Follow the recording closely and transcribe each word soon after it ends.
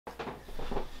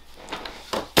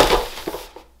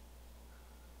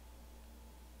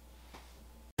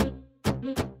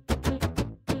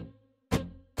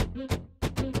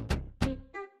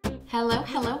Hello,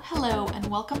 hello, hello, and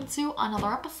welcome to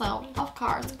another episode of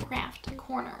Cars Craft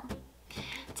Corner.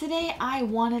 Today I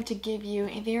wanted to give you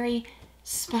a very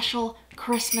special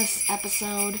Christmas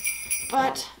episode,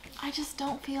 but I just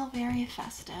don't feel very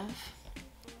festive.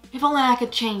 If only I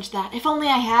could change that. If only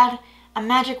I had a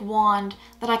magic wand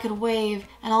that I could wave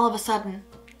and all of a sudden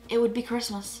it would be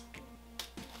Christmas.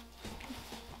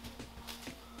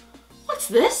 What's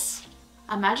this?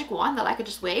 A magic wand that I could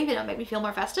just wave and it'll make me feel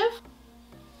more festive?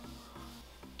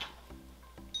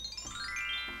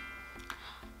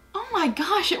 Oh my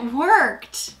gosh, it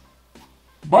worked!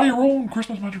 Buy your own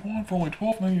Christmas magic wand for only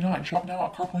 $12.99. Shop now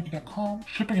at carplinky.com.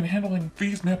 Shipping and handling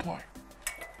fees may apply.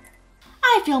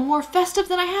 I feel more festive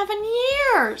than I have in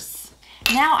years!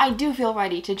 Now I do feel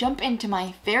ready to jump into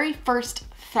my very first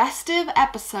festive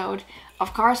episode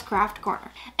of Cars Craft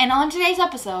Corner. And on today's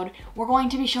episode, we're going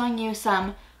to be showing you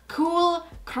some cool,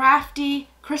 crafty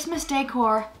Christmas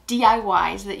decor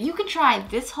DIYs that you can try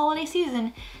this holiday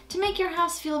season to make your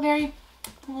house feel very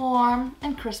warm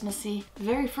and Christmassy. The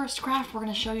very first craft we're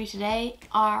going to show you today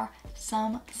are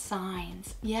some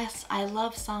signs. Yes, I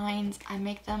love signs. I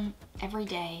make them every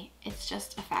day. It's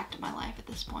just a fact of my life at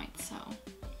this point, so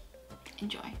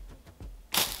enjoy.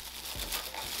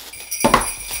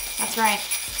 That's right.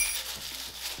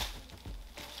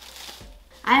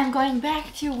 I am going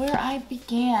back to where I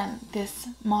began this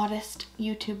modest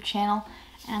YouTube channel,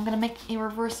 and I'm going to make a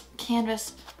reverse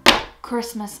canvas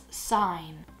Christmas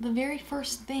sign. The very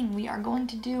first thing we are going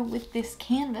to do with this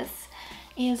canvas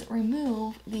is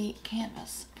remove the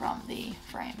canvas from the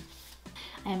frame.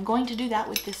 I am going to do that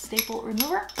with this staple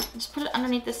remover. Just put it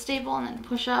underneath the staple and then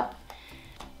push up,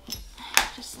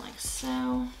 just like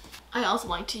so. I also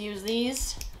like to use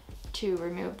these to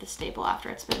remove the staple after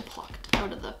it's been plucked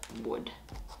out of the wood.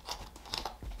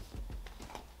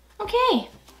 Okay,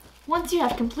 once you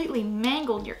have completely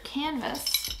mangled your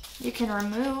canvas, you can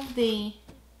remove the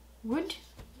wood.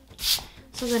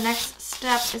 So the next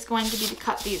step is going to be to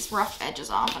cut these rough edges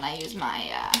off, and I use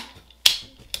my,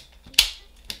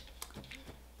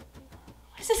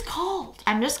 what is this called?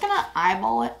 I'm just gonna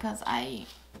eyeball it because I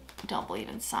don't believe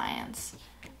in science.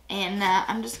 And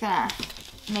I'm just gonna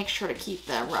make sure to keep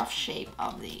the rough shape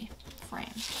of the frame,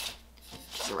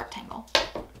 which is a rectangle.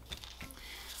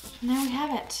 And there we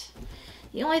have it.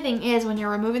 The only thing is, when you're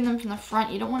removing them from the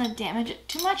front, you don't want to damage it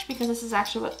too much because this is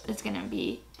actually what is going to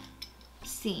be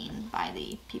seen by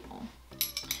the people.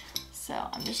 So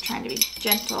I'm just trying to be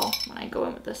gentle when I go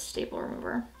in with this staple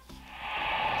remover.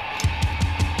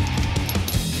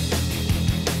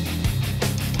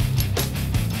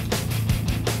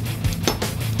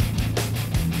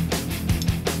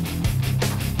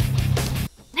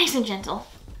 Nice and gentle,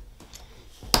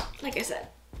 like I said.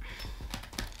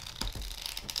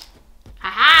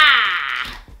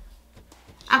 Aha!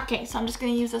 Okay, so I'm just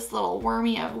gonna use this little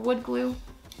wormy of wood glue,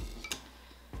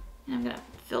 and I'm gonna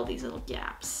fill these little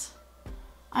gaps.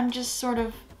 I'm just sort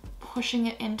of pushing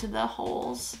it into the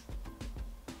holes,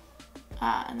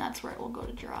 and that's where it will go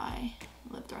to dry,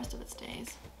 live the rest of its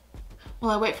days. Will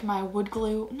I wait for my wood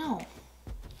glue? No.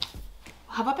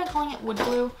 Have I been calling it wood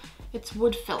glue? It's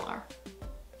wood filler,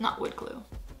 not wood glue.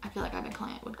 I feel like I've been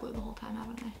calling it wood glue the whole time,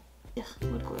 haven't I?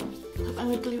 Ugh, wood glue. Put my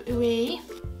wood glue away.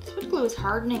 This wood glue is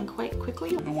hardening quite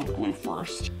quickly. The wood glue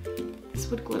first. This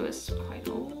wood glue is quite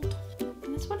old.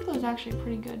 And this wood glue is actually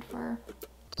pretty good for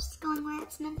just going where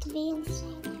it's meant to be and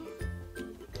staying there.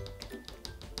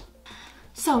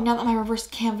 So now that my reverse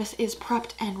canvas is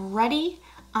prepped and ready,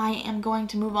 I am going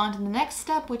to move on to the next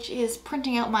step, which is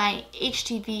printing out my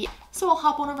HTV. So I'll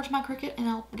hop on over to my Cricut and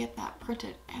I'll get that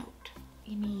printed out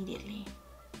immediately.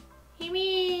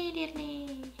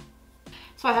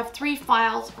 So I have 3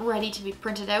 files ready to be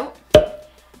printed out.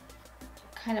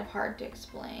 Kind of hard to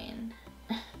explain.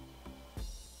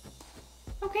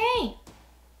 Okay,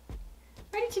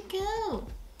 ready to go.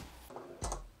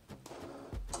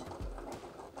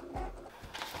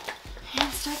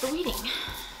 And start the weeding.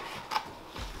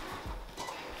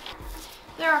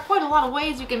 There are quite a lot of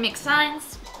ways you can make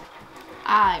signs.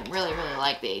 I really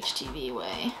like the HTV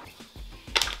way.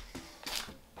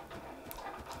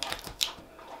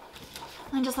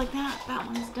 And just like that, that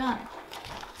one is done.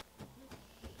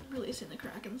 Releasing the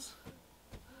krakens.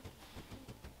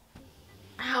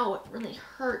 Ow, it really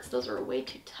hurts. Those are way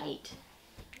too tight.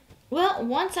 Well,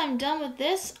 once I'm done with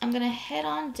this, I'm gonna head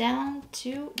on down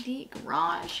to the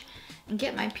garage and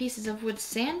get my pieces of wood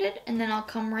sanded, and then I'll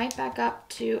come right back up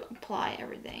to apply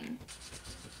everything.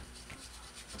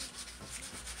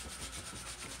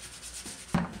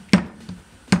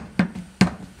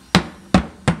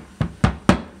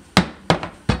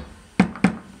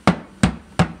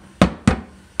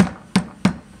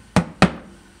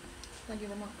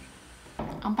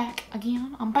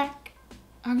 again. I'm back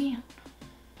again.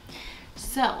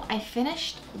 So I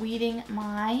finished weeding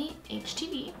my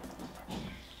HTV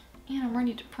and I'm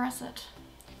ready to press it.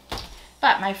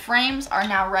 But my frames are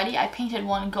now ready. I painted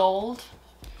one gold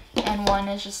and one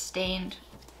is just stained.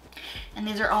 And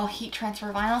these are all heat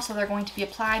transfer vinyl, so they're going to be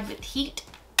applied with heat.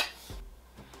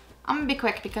 I'm gonna be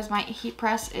quick because my heat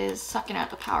press is sucking out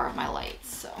the power of my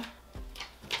lights, so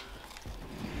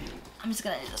I'm just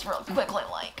gonna do this real quickly,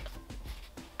 like.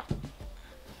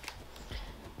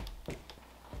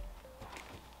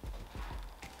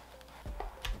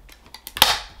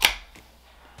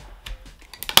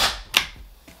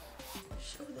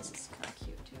 Oh, this is kind of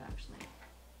cute too, actually.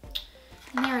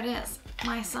 And there it is,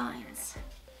 my signs.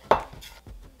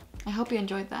 I hope you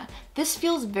enjoyed that. This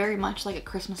feels very much like a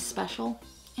Christmas special,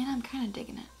 and I'm kind of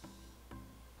digging it.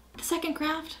 The second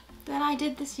craft that I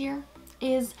did this year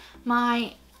is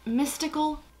my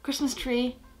mystical Christmas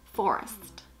tree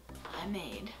forest. I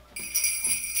made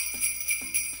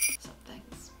some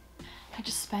things. I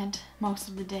just spent most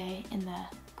of the day in the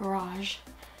garage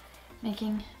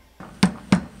making.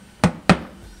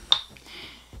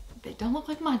 They don't look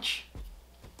like much,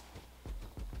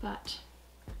 but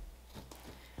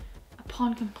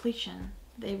upon completion,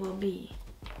 they will be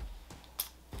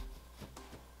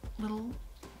little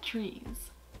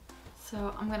trees.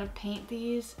 So I'm gonna paint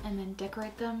these and then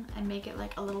decorate them and make it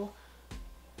like a little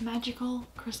magical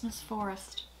Christmas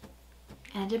forest.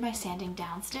 And I did my sanding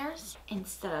downstairs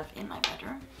instead of in my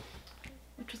bedroom,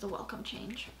 which was a welcome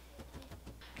change.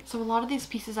 So a lot of these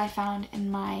pieces I found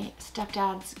in my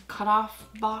stepdad's cutoff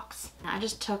box. I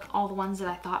just took all the ones that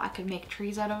I thought I could make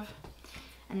trees out of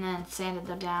and then sanded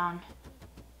them down.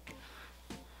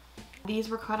 These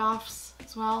were cutoffs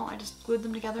as well. I just glued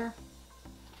them together.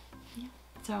 Yeah.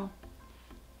 So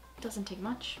it doesn't take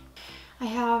much. I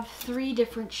have 3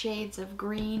 different shades of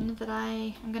green that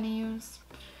I am gonna use.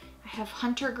 I have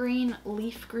hunter green,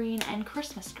 leaf green, and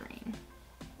Christmas green.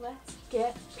 Let's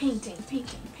get painting,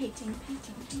 painting, painting,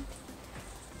 painting, painting.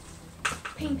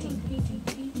 Painting, painting,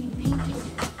 painting, painting.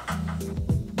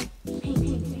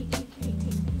 Painting, painting,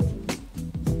 painting, painting.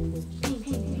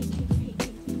 Painting, painting,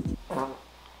 painting.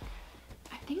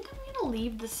 I think I'm gonna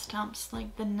leave the stumps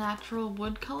like the natural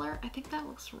wood color. I think that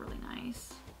looks really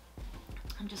nice.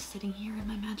 I'm just sitting here in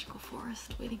my magical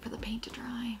forest waiting for the paint to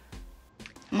dry.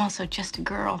 I'm also just a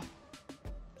girl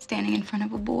standing in front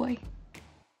of a boy.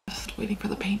 Just waiting for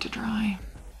the paint to dry.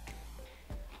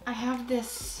 I have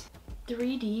this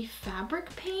 3D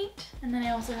fabric paint, and then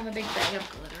I also have a big bag of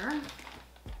glitter.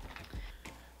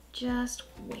 Just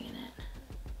winging it.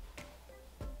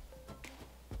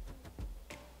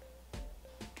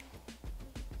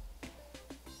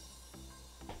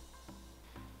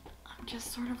 I'm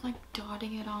just sort of like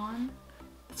dotting it on.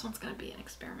 This one's gonna be an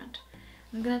experiment.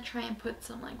 I'm gonna try and put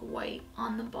some like white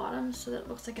on the bottom so that it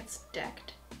looks like it's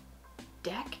decked.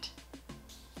 Decked?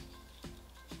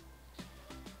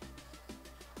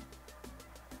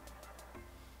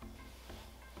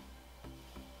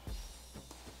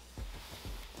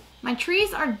 My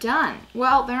trees are done.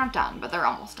 Well, they're not done, but they're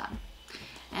almost done.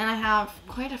 And I have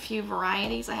quite a few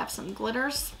varieties. I have some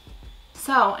glitters.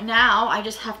 So now I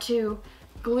just have to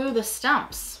glue the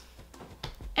stumps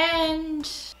and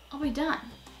I'll be done.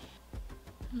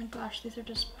 Oh my gosh, these are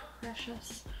just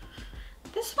precious.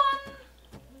 This one,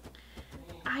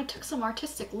 I took some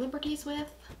artistic liberties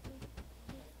with.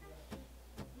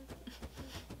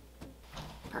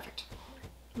 Perfect.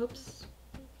 Oops.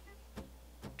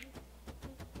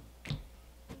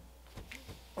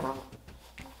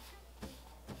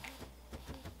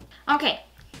 Okay,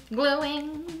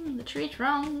 gluing the tree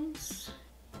trunks.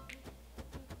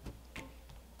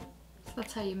 So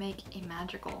that's how you make a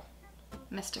magical,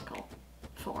 mystical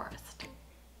forest.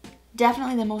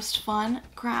 Definitely the most fun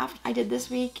craft I did this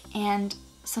week, and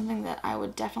something that I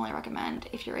would definitely recommend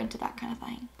if you're into that kind of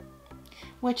thing.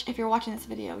 Which, if you're watching this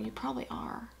video, you probably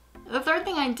are. The third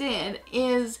thing I did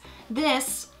is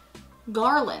this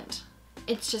garland.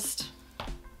 It's just,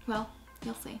 well,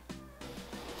 you'll see.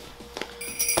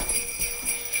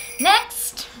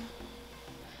 Next,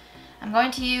 I'm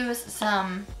going to use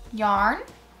some yarn.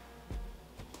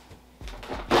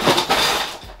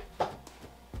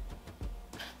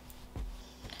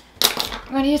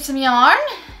 I'm going to use some yarn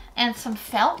and some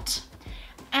felt,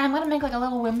 and I'm going to make like a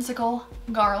little whimsical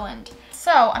garland.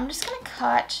 So I'm just going to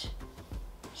cut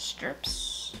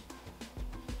strips.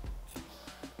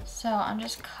 So I'm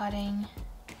just cutting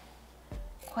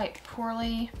quite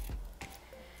poorly,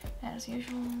 as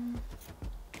usual.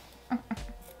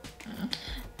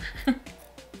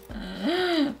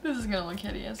 This is gonna look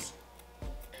hideous.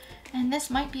 And this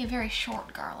might be a very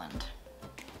short garland,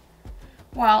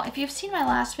 Well, if you've seen my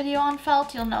last video on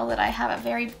felt, you'll know that I have a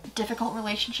very difficult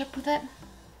relationship with it.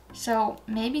 So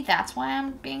maybe that's why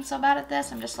I'm being so bad at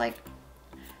this. I'm just like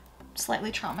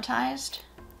slightly traumatized.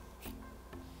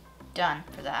 Done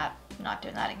for that. I'm not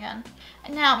doing that again.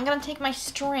 And now I'm gonna take my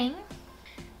string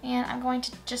and I'm going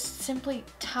to just simply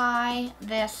tie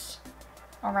this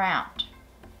around.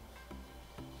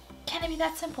 Can it be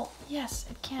that simple? Yes,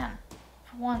 it can.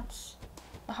 For once.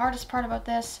 The hardest part about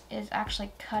this is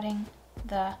actually cutting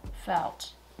the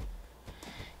felt.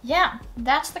 Yeah,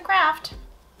 that's the craft.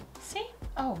 See?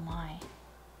 Oh my.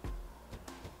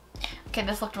 Okay,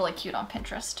 this looked really cute on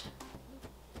Pinterest.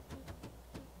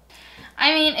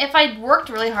 I mean, if I worked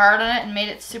really hard on it and made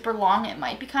it super long, it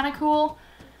might be kind of cool.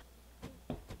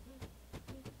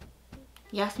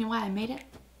 You asked me why I made it?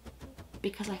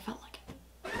 Because I felt like it.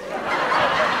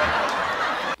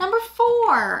 Number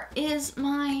 4 is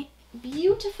my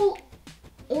beautiful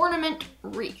ornament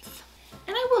wreath.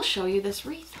 And I will show you this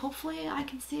wreath. Hopefully I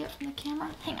can see it from the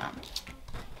camera. Hang on.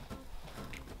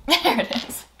 There it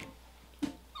is.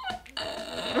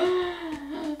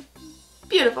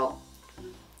 Beautiful.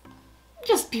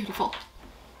 Just beautiful.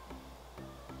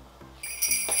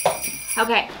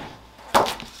 Okay.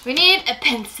 We need a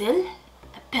pencil,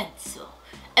 a pencil,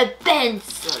 a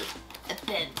pencil, a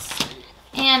pencil.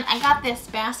 And I got this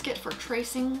basket for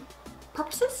tracing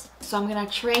purposes. So I'm gonna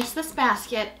trace this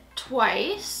basket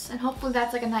twice, and hopefully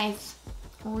that's like a nice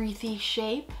wreathy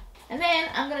shape. And then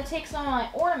I'm gonna take some of my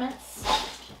ornaments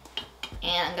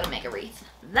and I'm gonna make a wreath.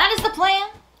 That is the plan.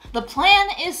 The plan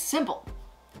is simple.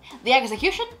 The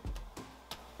execution,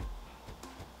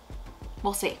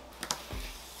 we'll see.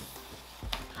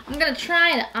 I'm gonna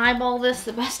try to eyeball this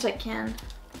the best I can.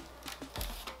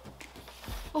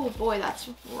 Oh boy, that's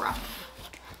rough.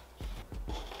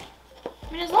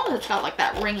 I mean, as long as it's got like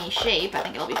that ringy shape, I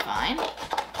think it'll be fine.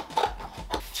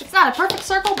 It's not a perfect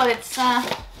circle, but it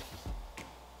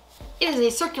is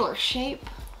a circular shape,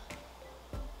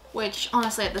 which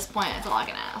honestly at this point is all I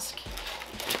can ask.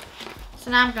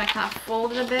 So now I'm gonna kind of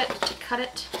fold it a bit to cut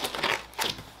it.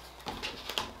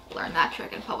 Learned that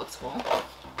trick in public school.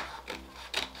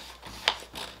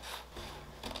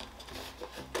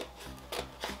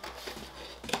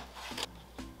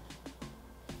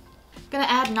 Gonna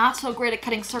add not so great at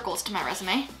cutting circles to my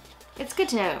resume. It's good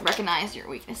to recognize your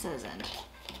weaknesses, and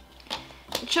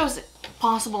it shows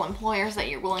possible employers that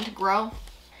you're willing to grow.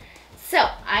 So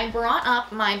I brought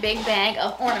up my big bag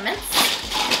of ornaments.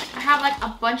 I have like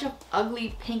a bunch of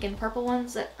ugly pink and purple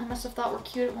ones that I must have thought were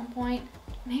cute at one point.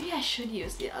 Maybe I should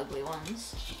use the ugly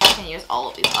ones. I can use all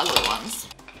of these ugly ones.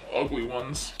 Ugly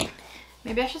ones.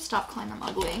 Maybe I should stop calling them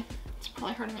ugly. It's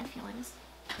probably hurting their feelings.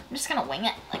 I'm just gonna wing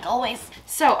it, like always.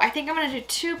 So I think I'm gonna do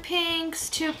 2 pinks,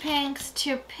 2 pinks,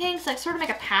 2 pinks, like sort of make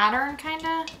a pattern,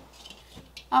 kinda.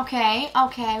 Okay,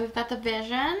 we've got the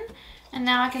vision. And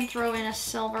now I can throw in a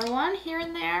silver one here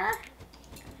and there.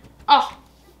 Oh,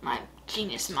 my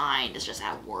genius mind is just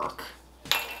at work.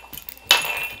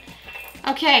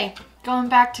 Okay, going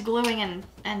back to gluing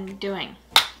and doing.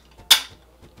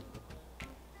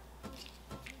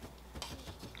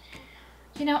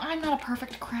 You know, I'm not a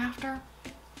perfect crafter.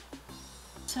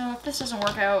 So if this doesn't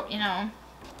work out, you know,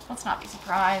 let's not be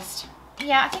surprised.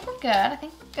 Yeah, I think we're good. I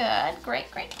think we're good. Great,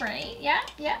 great, great. Yeah.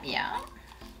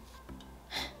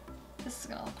 This is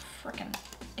gonna look frickin'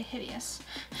 hideous.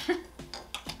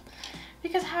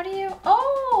 Because how do you,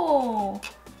 oh!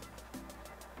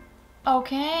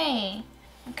 Okay.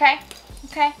 I'm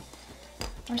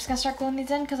just gonna start gluing these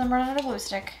in because I'm running out of glue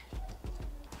stick.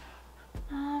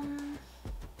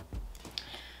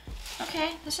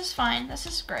 Okay, this is fine. This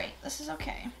is great. This is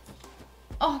okay.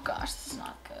 Oh gosh, this is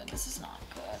not good. This is not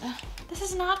good. This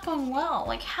is not going well.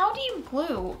 Like, how do you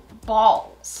glue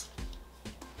balls?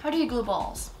 How do you glue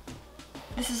balls?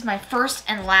 This is my first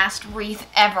and last wreath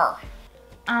ever.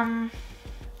 I'm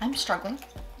struggling.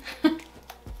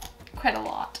 Quite a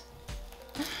lot.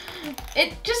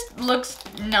 It just looks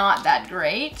not that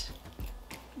great.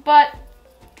 But,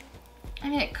 I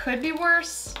mean, it could be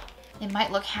worse. It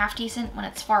might look half decent when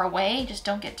it's far away. Just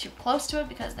don't get too close to it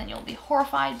because then you'll be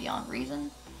horrified beyond reason.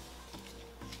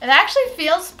 It actually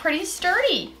feels pretty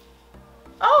sturdy.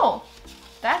 Oh,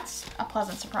 that's a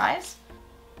pleasant surprise.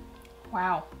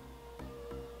 Wow.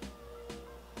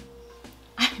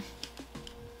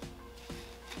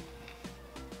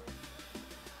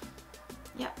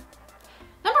 Yep.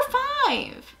 Number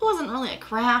 5. It wasn't really a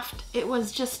craft. It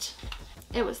was just,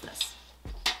 it was this.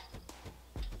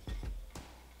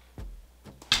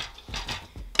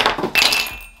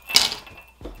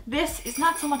 This is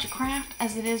not so much a craft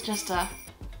as it is just a,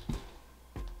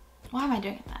 why am I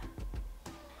doing that?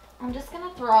 I'm just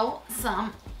gonna throw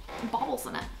some bobbles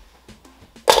in it.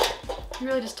 You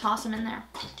really just toss them in there.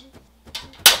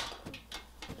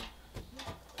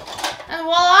 And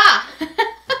voila!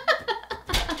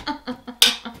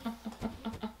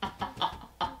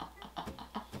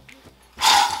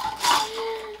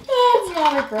 That's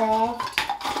not a craft.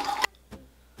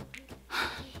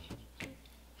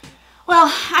 Well,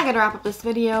 I gotta wrap up this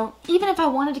video. Even if I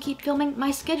wanted to keep filming,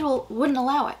 my schedule wouldn't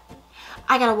allow it.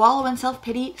 I gotta wallow in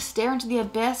self-pity, stare into the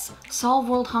abyss, solve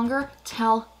world hunger,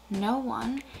 tell no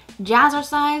one,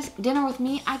 jazzercise, dinner with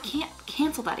me. I can't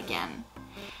cancel that again.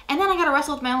 And then I gotta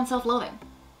wrestle with my own self-loathing.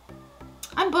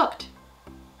 I'm booked.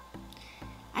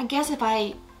 I guess if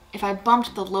I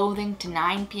bumped the loathing to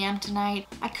 9 p.m. tonight,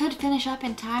 I could finish up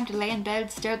in time to lay in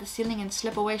bed, stare at the ceiling, and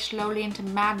slip away slowly into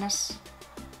madness.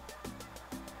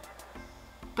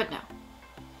 But no,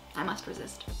 I must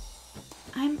resist.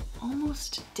 I'm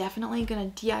almost definitely gonna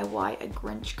DIY a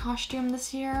Grinch costume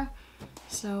this year,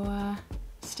 so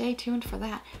stay tuned for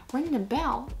that. Ring the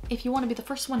bell if you want to be the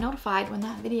first one notified when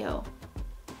that video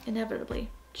inevitably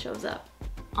shows up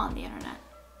on the internet.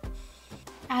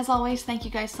 As always, thank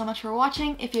you guys so much for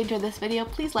watching. If you enjoyed this video,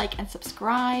 please like and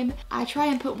subscribe. I try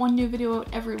and put one new video out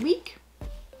every week.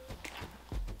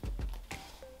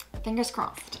 Fingers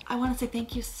crossed. I want to say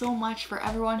thank you so much for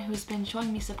everyone who's been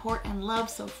showing me support and love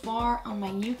so far on my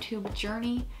YouTube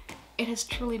journey. It has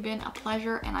truly been a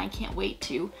pleasure, and I can't wait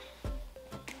to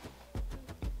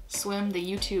swim the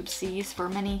YouTube seas for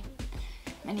many,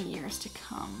 many years to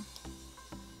come.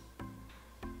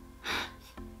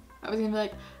 I was gonna be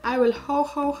like, I will ho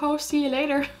ho ho see you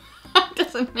later. That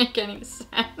doesn't make any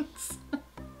sense.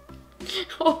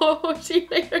 Ho ho ho see you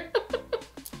later.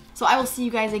 So I will see you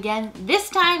guys again this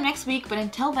time next week, but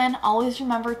until then, always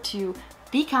remember to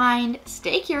be kind,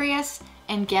 stay curious,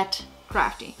 and get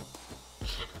crafty.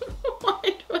 Why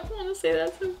do I want to say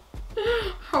that?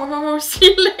 Ho ho ho, see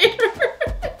you later.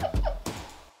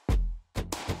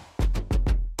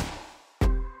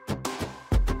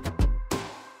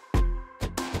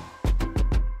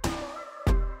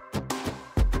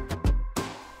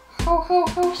 Ho ho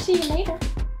ho, see you later.